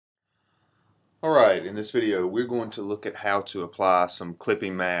Alright, in this video we're going to look at how to apply some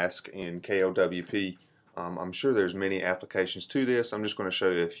clipping mask in KLWP. I'm sure there's many applications to this. I'm just going to show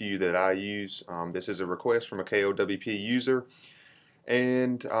you a few that I use. This is a request from a KLWP user,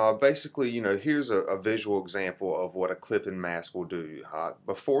 and basically, here's a visual example of what a clipping mask will do.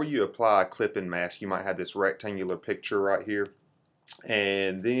 Before you apply a clipping mask, you might have this rectangular picture right here,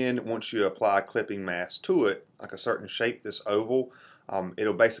 and then once you apply a clipping mask to it, like a certain shape, this oval,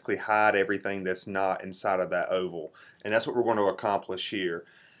 it'll basically hide everything that's not inside of that oval, and that's what we're going to accomplish here.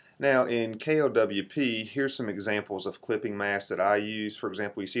 Now in KLWP, here's some examples of clipping masks that I use. For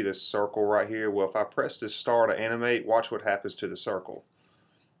example, you see this circle right here. Well, if I press this star to animate, watch what happens to the circle.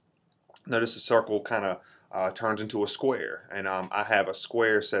 Notice the circle kind of turns into a square, and I have a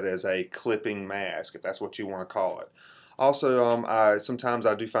square set as a clipping mask, if that's what you want to call it. Also, sometimes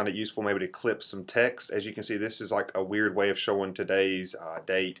I do find it useful maybe to clip some text. As you can see, this is like a weird way of showing today's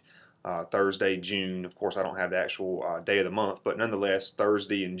date, Thursday, June. Of course, I don't have the actual day of the month, but nonetheless,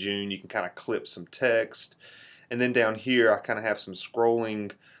 Thursday in June, you can kind of clip some text. And then down here, I kind of have some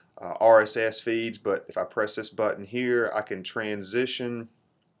scrolling RSS feeds, but if I press this button here, I can transition,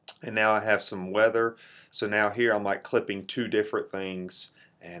 and now I have some weather. So now here I'm like clipping two different things,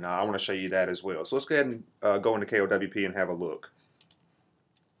 and I want to show you that as well. So let's go ahead and go into KLWP and have a look.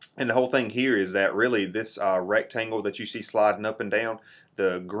 And the whole thing here is that really this rectangle that you see sliding up and down,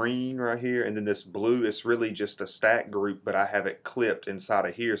 the green right here and then this blue, it's really just a stack group, but I have it clipped inside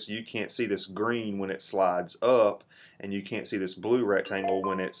of here, so you can't see this green when it slides up, and you can't see this blue rectangle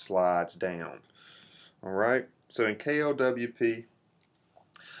when it slides down. Alright, so in KLWP,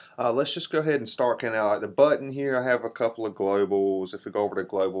 let's just go ahead and start kind of like the button here. I have a couple of globals. If we go over to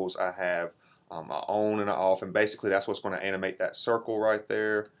globals, I have an on and an off, and basically that's what's going to animate that circle right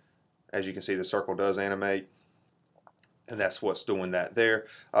there. As you can see, the circle does animate, and that's what's doing that there.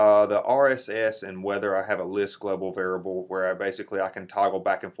 The RSS and weather, I have a list global variable where I can toggle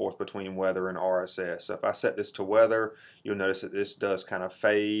back and forth between weather and RSS. So if I set this to weather, you'll notice that this does kind of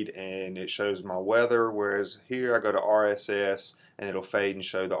fade and it shows my weather, whereas here I go to RSS and it'll fade and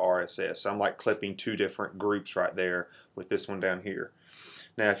show the RSS. So I'm like clipping two different groups right there with this one down here.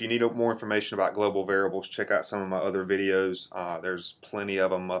 Now, if you need more information about global variables, check out some of my other videos. There's plenty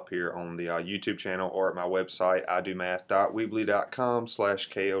of them up here on the YouTube channel or at my website,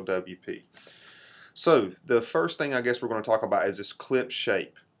 idomath.weebly.com/KLWP. So the first thing I guess we're going to talk about is this clip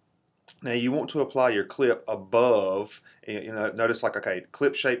shape. Now you want to apply your clip above, notice like, okay,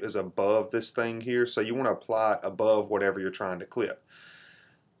 clip shape is above this thing here, so you want to apply it above whatever you're trying to clip.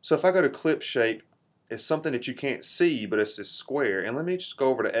 So if I go to clip shape, it's something that you can't see, but it's this square. And let me just go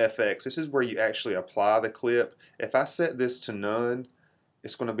over to FX. This is where you actually apply the clip. If I set this to none,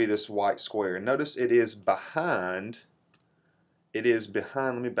 it's going to be this white square. Notice it is behind,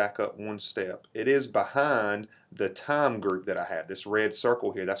 let me back up one step. It is behind the time group that I have, this red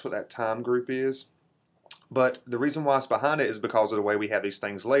circle here. That's what that time group is. But the reason why it's behind it is because of the way we have these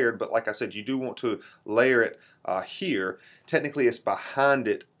things layered. But like I said, you do want to layer it here. Technically, it's behind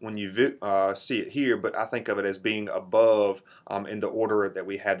it when you see it here, but I think of it as being above in the order that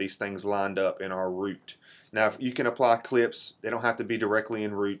we have these things lined up in our root. Now, if you can apply clips, they don't have to be directly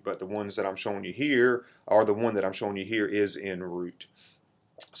in root, but the ones that I'm showing you here, or the one that I'm showing you here, is in root.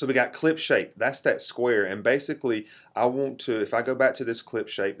 So we got clip shape, that's that square, and basically I want to, if I go back to this clip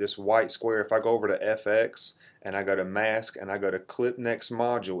shape, this white square, if I go over to FX and I go to mask and I go to clip next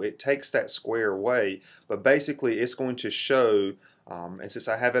module, it takes that square away, but basically it's going to show, and since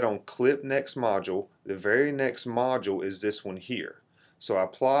I have it on clip next module, the very next module is this one here. So I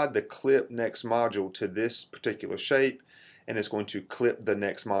applied the clip next module to this particular shape, and it's going to clip the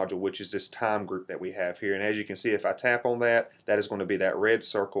next module, which is this time group that we have here. And as you can see, if I tap on that, that is going to be that red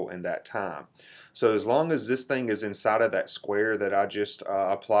circle and that time. So as long as this thing is inside of that square that I just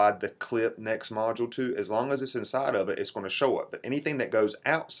applied the clip next module to, as long as it's inside of it, it's going to show up. But anything that goes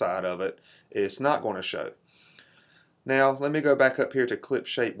outside of it, it's not going to show. Now let me go back up here to clip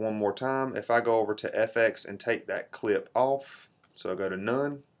shape one more time. If I go over to FX and take that clip off, so I go to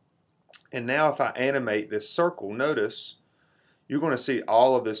none, and now if I animate this circle, notice you're going to see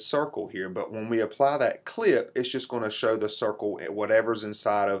all of this circle here, but when we apply that clip, it's just going to show the circle at whatever's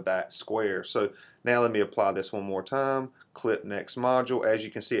inside of that square. So now let me apply this one more time, clip next module. As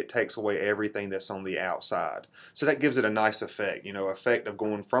you can see, it takes away everything that's on the outside. So that gives it a nice effect, effect of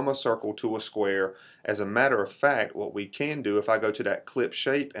going from a circle to a square. As a matter of fact, what we can do, if I go to that clip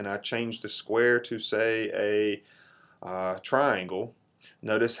shape and I change the square to, say, a triangle,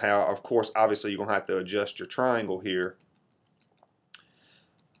 notice how, of course, obviously you're going to have to adjust your triangle here.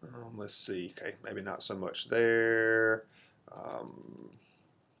 Let's see, okay, maybe not so much there.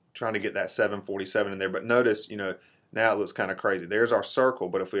 trying to get that 747 in there. But notice, you know, now it looks kind of crazy. There's our circle,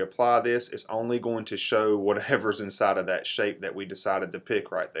 but if we apply this, it's only going to show whatever's inside of that shape that we decided to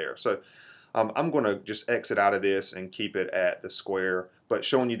pick right there. So I'm going to just exit out of this and keep it at the square, but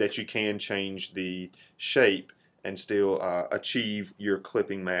showing you that you can change the shape and still achieve your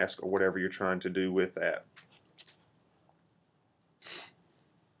clipping mask or whatever you're trying to do with that.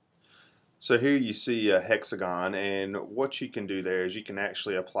 So here you see a hexagon, and what you can do there is you can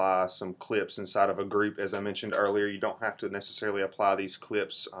actually apply some clips inside of a group. As I mentioned earlier, you don't have to necessarily apply these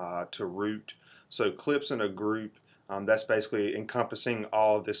clips to root. So clips in a group, that's basically encompassing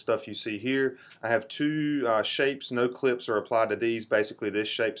all of this stuff you see here. I have two shapes, no clips are applied to these. Basically this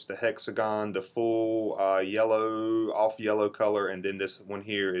shape's the hexagon, the full yellow, off yellow color, and then this one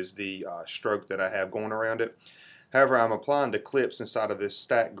here is the stroke that I have going around it. However, I'm applying the clips inside of this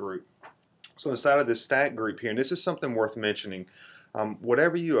stack group. So inside of this stack group here, and this is something worth mentioning,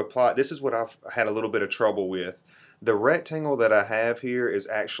 whatever you apply, this is what I've had a little bit of trouble with. The rectangle that I have here is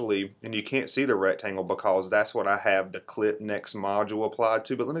actually, and you can't see the rectangle because that's what I have the clip next module applied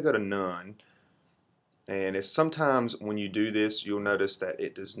to, but let me go to none. And it's sometimes when you do this, you'll notice that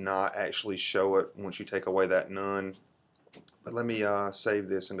it does not actually show it once you take away that none. But let me save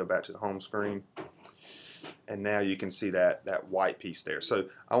this and go back to the home screen. And now you can see that white piece there. So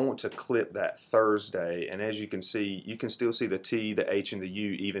I want to clip that Thursday, and as you can see, you can still see the T, the H, and the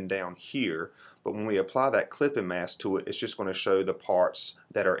U even down here. But when we apply that clipping mask to it, it's just going to show the parts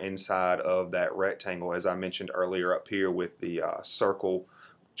that are inside of that rectangle, as I mentioned earlier up here with the circle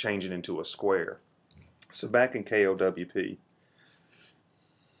changing into a square. So back in KLWP,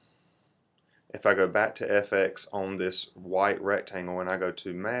 if I go back to FX on this white rectangle and I go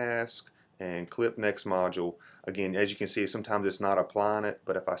to mask, and clip next module, again, as you can see, sometimes it's not applying it,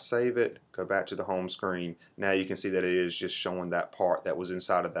 but if I save it, go back to the home screen, now you can see that it is just showing that part that was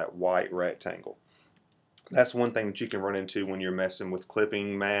inside of that white rectangle. That's one thing that you can run into when you're messing with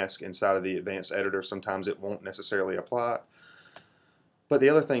clipping mask inside of the advanced editor. Sometimes it won't necessarily apply. But the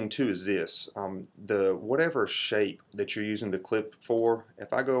other thing too is this, the whatever shape that you're using the clip for,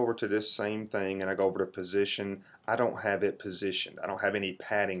 if I go over to this same thing and I go over to position, I don't have it positioned. I don't have any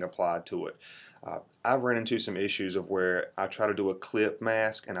padding applied to it. I've run into some issues of where I try to do a clip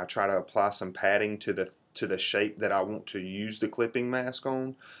mask and I try to apply some padding to the shape that I want to use the clipping mask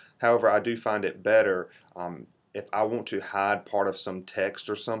on. However, I do find it better if I want to hide part of some text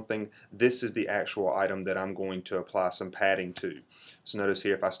or something, this is the actual item that I'm going to apply some padding to. So notice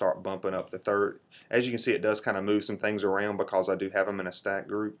here if I start bumping up the third, as you can see it does kind of move some things around because I do have them in a stack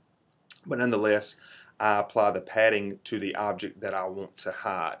group. But nonetheless, I apply the padding to the object that I want to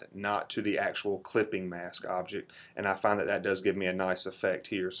hide, not to the actual clipping mask object. And I find that that does give me a nice effect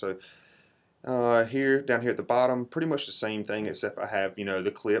here. So here, down here at the bottom, pretty much the same thing except I have, you know,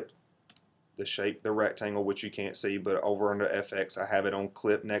 the clip, the shape, the rectangle, which you can't see, but over under FX I have it on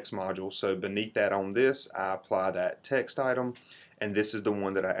clip next module. So beneath that on this I apply that text item, and this is the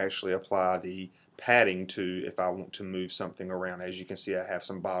one that I actually apply the padding to if I want to move something around. As you can see, I have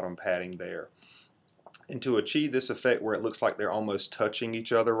some bottom padding there. And to achieve this effect where it looks like they're almost touching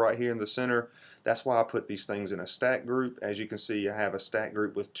each other right here in the center, that's why I put these things in a stack group. As you can see, I have a stack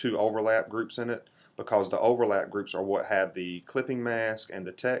group with two overlap groups in it, because the overlap groups are what have the clipping mask and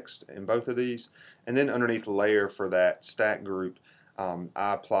the text in both of these. And then underneath the layer for that stack group,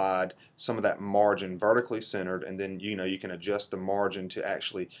 I applied some of that margin vertically centered, and then you can adjust the margin to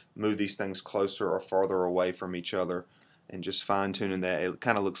actually move these things closer or farther away from each other, and just fine tuning that. It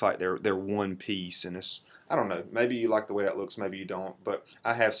kind of looks like they're one piece, and it's, I don't know, maybe you like the way that looks, maybe you don't, but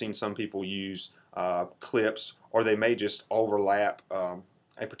I have seen some people use clips, or they may just overlap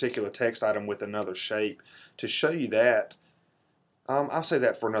a particular text item with another shape. To show you that, I'll say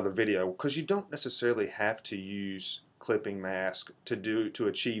that for another video, because you don't necessarily have to use clipping mask to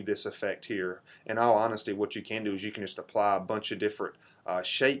achieve this effect here. In all honesty, what you can do is you can just apply a bunch of different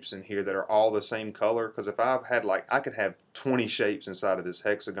shapes in here that are all the same color, because if I've had I could have 20 shapes inside of this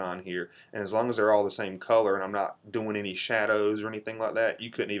hexagon here, and as long as they're all the same color and I'm not doing any shadows or anything like that, you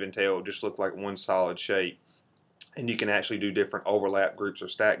couldn't even tell. It just looked like one solid shape. And you can actually do different overlap groups or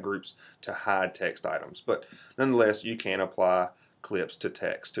stack groups to hide text items. But nonetheless, you can apply clips to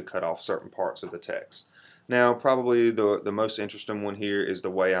text to cut off certain parts of the text. Now, probably the most interesting one here is the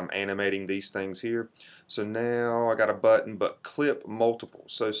way I'm animating these things here. So now I got a button, but clip multiple.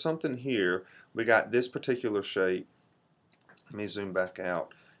 So something here, we got this particular shape. Let me zoom back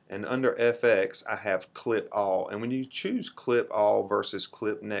out. And under FX, I have clip all. And when you choose clip all versus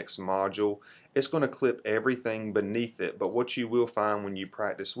clip next module, it's going to clip everything beneath it. But what you will find when you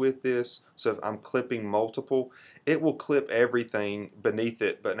practice with this, so if I'm clipping multiple, it will clip everything beneath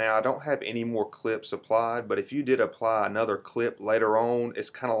it. But now I don't have any more clips applied. But if you did apply another clip later on, it's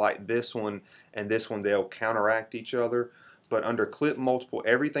kind of like this one and this one, they'll counteract each other. But under clip multiple,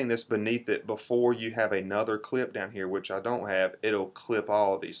 everything that's beneath it before you have another clip down here, which I don't have, it'll clip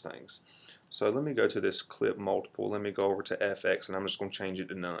all of these things. So let me go to this clip multiple. Let me go over to FX, and I'm just going to change it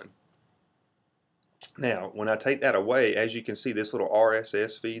to none. Now, when I take that away, as you can see, this little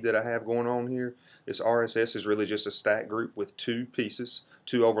RSS feed that I have going on here, this RSS is really just a stack group with two pieces,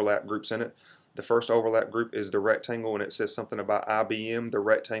 two overlap groups in it. The first overlap group is the rectangle, and it says something about IBM. The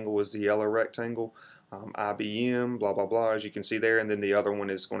rectangle is the yellow rectangle. IBM, blah, blah, blah, as you can see there. And then the other one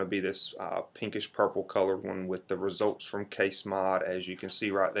is going to be this pinkish purple colored one with the results from case mod, as you can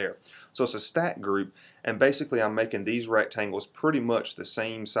see right there. So it's a stack group, and basically I'm making these rectangles pretty much the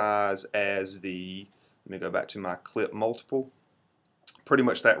same size as the, let me go back to my clip multiple. Pretty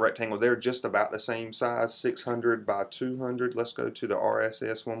much that rectangle, they're just about the same size, 600 by 200. Let's go to the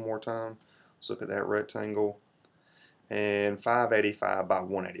RSS one more time. Let's look at that rectangle. And 585 by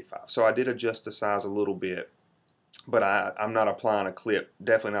 185. So I did adjust the size a little bit, but I'm not applying a clip,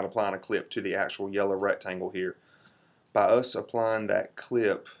 definitely not applying a clip to the actual yellow rectangle here. By us applying that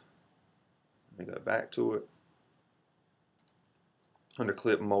clip, let me go back to it, under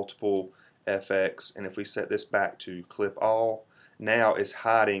clip multiple FX, and if we set this back to clip all, now it's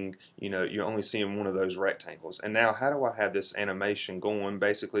hiding, you're only seeing one of those rectangles. And now how do I have this animation going?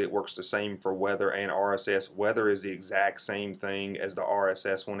 Basically it works the same for weather and RSS. Weather is the exact same thing as the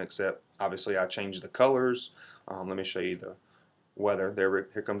RSS one, except obviously I changed the colors. Let me show you the weather.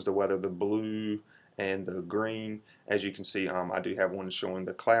 Here comes the weather, the blue and the green. As you can see, I do have one showing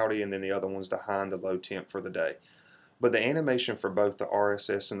the cloudy, and then the other one's the high and the low temp for the day. But the animation for both the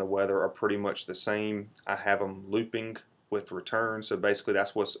RSS and the weather are pretty much the same. I have them looping with return, so basically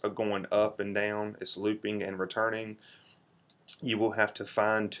that's what's going up and down. It's looping and returning. You will have to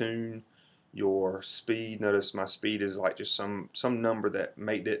fine-tune your speed. Notice my speed is like just some number that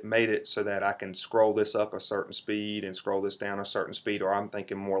made it so that I can scroll this up a certain speed and scroll this down a certain speed, or I'm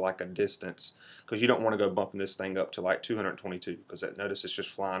thinking more like a distance, because you don't want to go bumping this thing up to like 222, because notice it's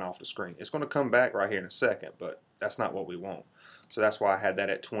just flying off the screen. It's going to come back right here in a second, but that's not what we want. So that's why I had that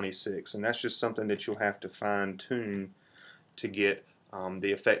at 26, and that's just something that you'll have to fine-tune to get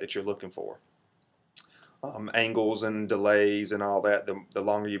the effect that you're looking for. Angles and delays and all that, the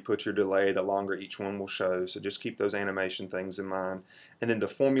longer you put your delay, the longer each one will show. So just keep those animation things in mind. And then the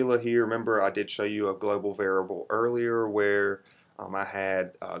formula here, remember I did show you a global variable earlier where I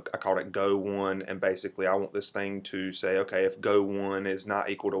called it go1, and basically I want this thing to say, okay, if go1 is not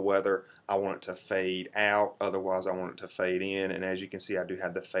equal to weather, I want it to fade out, otherwise I want it to fade in. And as you can see, I do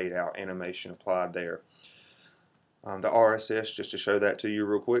have the fade out animation applied there. The RSS, just to show that to you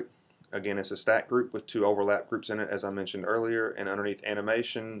real quick, again, it's a stack group with two overlap groups in it, as I mentioned earlier. And underneath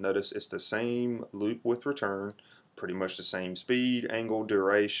animation, notice it's the same loop with return, pretty much the same speed, angle,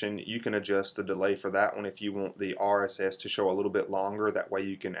 duration. You can adjust the delay for that one if you want the RSS to show a little bit longer. That way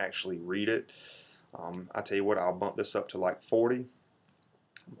you can actually read it. I tell you what, I'll bump this up to like 40.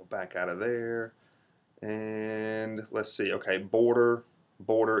 We'll back out of there. And let's see, okay, border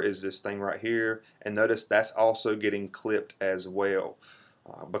is this thing right here, and notice that's also getting clipped as well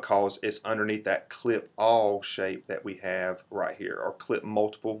because it's underneath that clip all shape that we have right here, or clip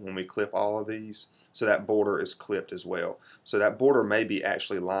multiple when we clip all of these. So that border is clipped as well. So that border may be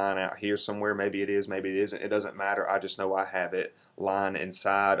actually lying out here somewhere. Maybe it is, maybe it isn't. It doesn't matter. I just know I have it lying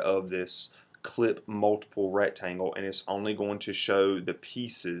inside of this clip multiple rectangle, and it's only going to show the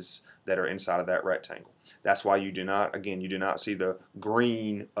pieces that are inside of that rectangle. That's why you do not, again, you do not see the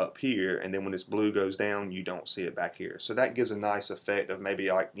green up here, and then when this blue goes down, you don't see it back here. So that gives a nice effect of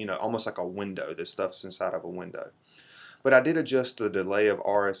maybe like, almost like a window. This stuff's inside of a window. But I did adjust the delay of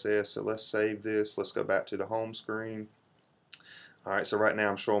RSS, so let's save this. Let's go back to the home screen. Alright, so right now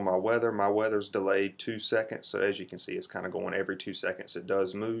I'm showing my weather. My weather's delayed 2 seconds, so as you can see, it's kind of going every 2 seconds. It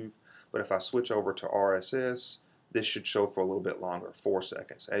does move. But if I switch over to RSS, this should show for a little bit longer, 4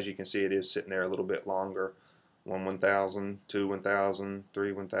 seconds. As you can see, it is sitting there a little bit longer. 1 1000, 2 1000,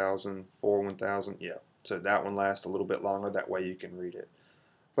 3 1000, 4 1000. Yeah, so that one lasts a little bit longer. That way you can read it.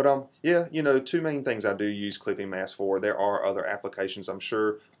 But yeah, two main things I do use clipping mask for. There are other applications, I'm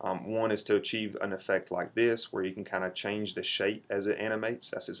sure. One is to achieve an effect like this, where you can kind of change the shape as it animates.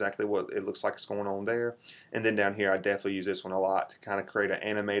 That's exactly what it looks like it's going on there. And then down here, I definitely use this one a lot to kind of create an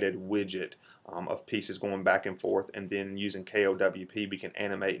animated widget of pieces going back and forth, and then using KLWP we can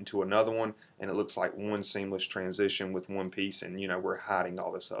animate into another one, and it looks like one seamless transition with one piece, and we're hiding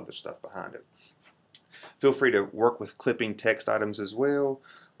all this other stuff behind it. Feel free to work with clipping text items as well,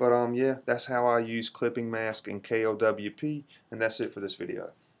 but yeah, that's how I use clipping mask in KLWP, and that's it for this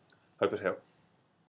video. Hope it helped.